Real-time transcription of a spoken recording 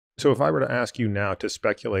So if I were to ask you now to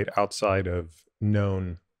speculate outside of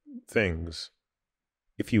known things,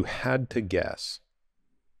 if you had to guess,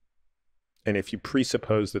 and if you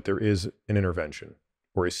presuppose that there is an intervention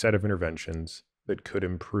or a set of interventions that could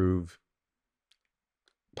improve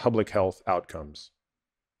public health outcomes,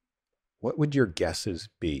 what would your guesses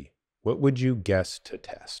be? What would you guess to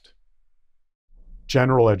test?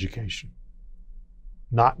 General education,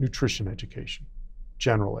 not nutrition education,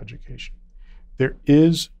 general education. There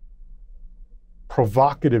is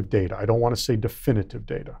provocative data. I don't want to say definitive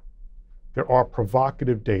data. There are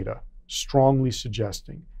provocative data strongly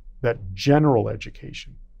suggesting that general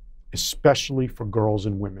education, especially for girls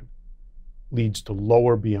and women, leads to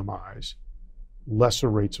lower BMIs, lesser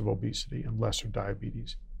rates of obesity, and lesser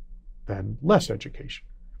diabetes than less education.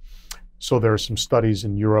 So there are some studies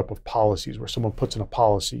in Europe of policies where someone puts in a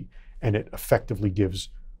policy and it effectively gives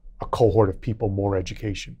a cohort of people more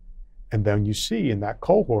education. And then you see in that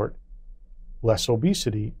cohort less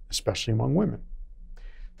obesity, especially among women.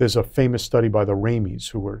 There's a famous study by the Ramies,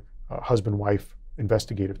 who were a husband-wife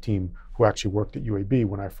investigative team who actually worked at UAB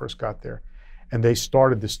when I first got there. And they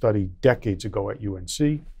started this study decades ago at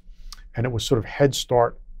UNC, and it was sort of Head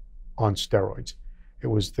Start on steroids.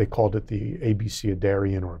 They called it the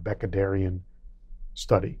ABC-Adarian or Becadarian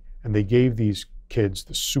study. And they gave these kids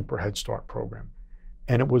the super Head Start program.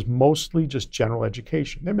 And it was mostly just general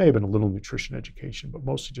education. There may have been a little nutrition education, but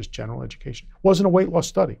mostly just general education. It wasn't a weight loss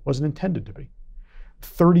study, it wasn't intended to be.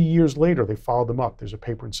 30 years later, they followed them up. There's a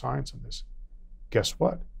paper in Science on this. Guess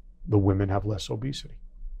what? The women have less obesity.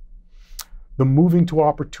 The Moving to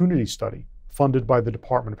Opportunity study, funded by the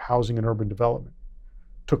Department of Housing and Urban Development,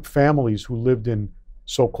 took families who lived in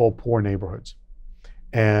so-called poor neighborhoods,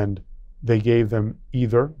 and they gave them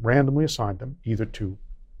randomly assigned them either to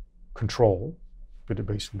control, but they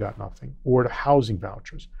basically got nothing, or to housing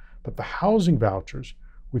vouchers. But the housing vouchers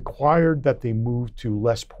required that they move to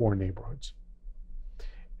less poor neighborhoods.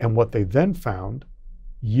 And what they then found,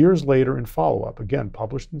 years later in follow-up, again,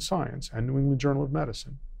 published in Science and New England Journal of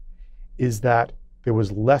Medicine, is that there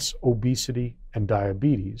was less obesity and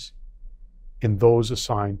diabetes in those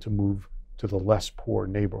assigned to move to the less poor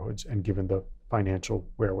neighborhoods and given the financial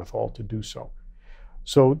wherewithal to do so.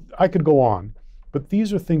 So I could go on, but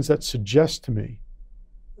these are things that suggest to me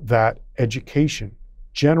that education,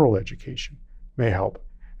 general education, may help.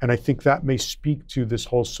 And I think that may speak to this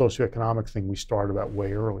whole socioeconomic thing we started about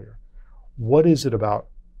way earlier. What is it about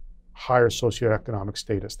higher socioeconomic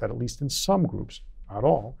status that, at least in some groups, not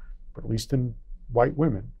all, but at least in white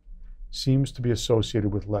women, seems to be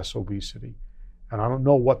associated with less obesity? And I don't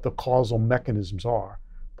know what the causal mechanisms are,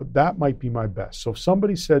 but that might be my best. So if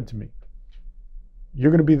somebody said to me, you're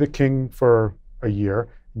going to be the king for a year,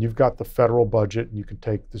 and you've got the federal budget, and you can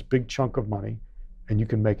take this big chunk of money, and you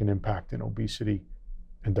can make an impact in obesity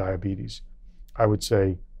and diabetes, I would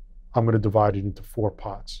say, I'm going to divide it into 4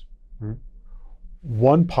 pots.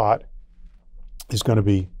 One pot is going to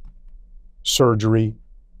be surgery,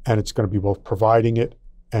 and it's going to be both providing it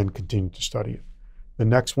and continuing to study it. The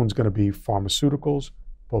next one's going to be pharmaceuticals,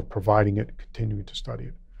 both providing it and continuing to study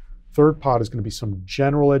it. Third pot is going to be some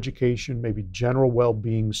general education, maybe general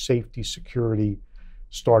well-being, safety, security,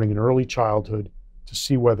 starting in early childhood, to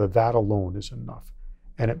see whether that alone is enough.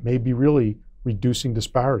 And it may be really reducing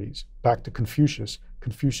disparities. Back to Confucius.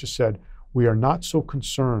 Confucius said, we are not so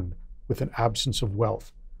concerned with an absence of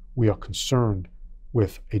wealth. We are concerned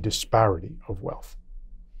with a disparity of wealth.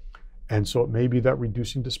 And so it may be that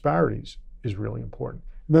reducing disparities is really important.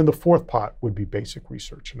 And then the fourth pot would be basic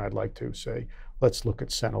research. And I'd like to say, let's look at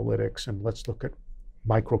senolytics, and let's look at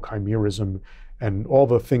microchimerism, and all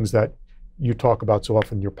the things that you talk about so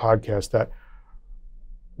often in your podcast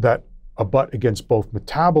that abut against both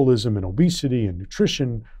metabolism and obesity and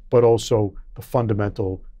nutrition, but also the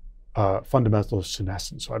fundamental of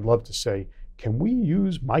senescence. So I'd love to say, can we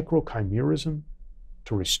use microchimerism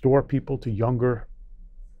to restore people to younger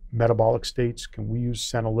metabolic states? Can we use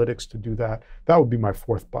senolytics to do that? That would be my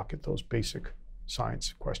fourth bucket, those basic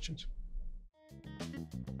science questions.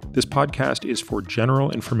 This podcast is for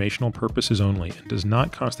general informational purposes only and does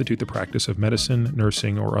not constitute the practice of medicine,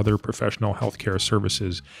 nursing, or other professional healthcare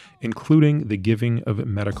services, including the giving of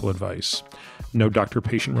medical advice. No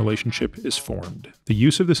doctor-patient relationship is formed. The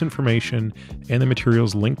use of this information and the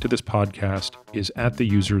materials linked to this podcast is at the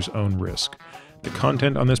user's own risk. The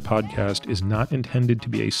content on this podcast is not intended to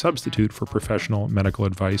be a substitute for professional medical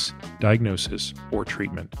advice, diagnosis, or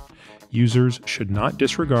treatment. Users should not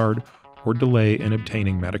disregard or delay in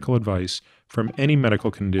obtaining medical advice from any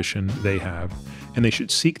medical condition they have, and they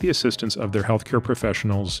should seek the assistance of their healthcare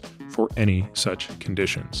professionals for any such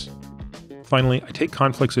conditions. Finally, I take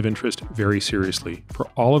conflicts of interest very seriously. For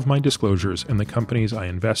all of my disclosures and the companies I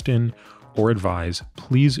invest in or advise,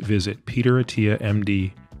 please visit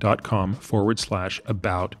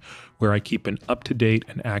peterattiamd.com/about, where I keep an up-to-date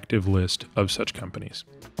and active list of such companies.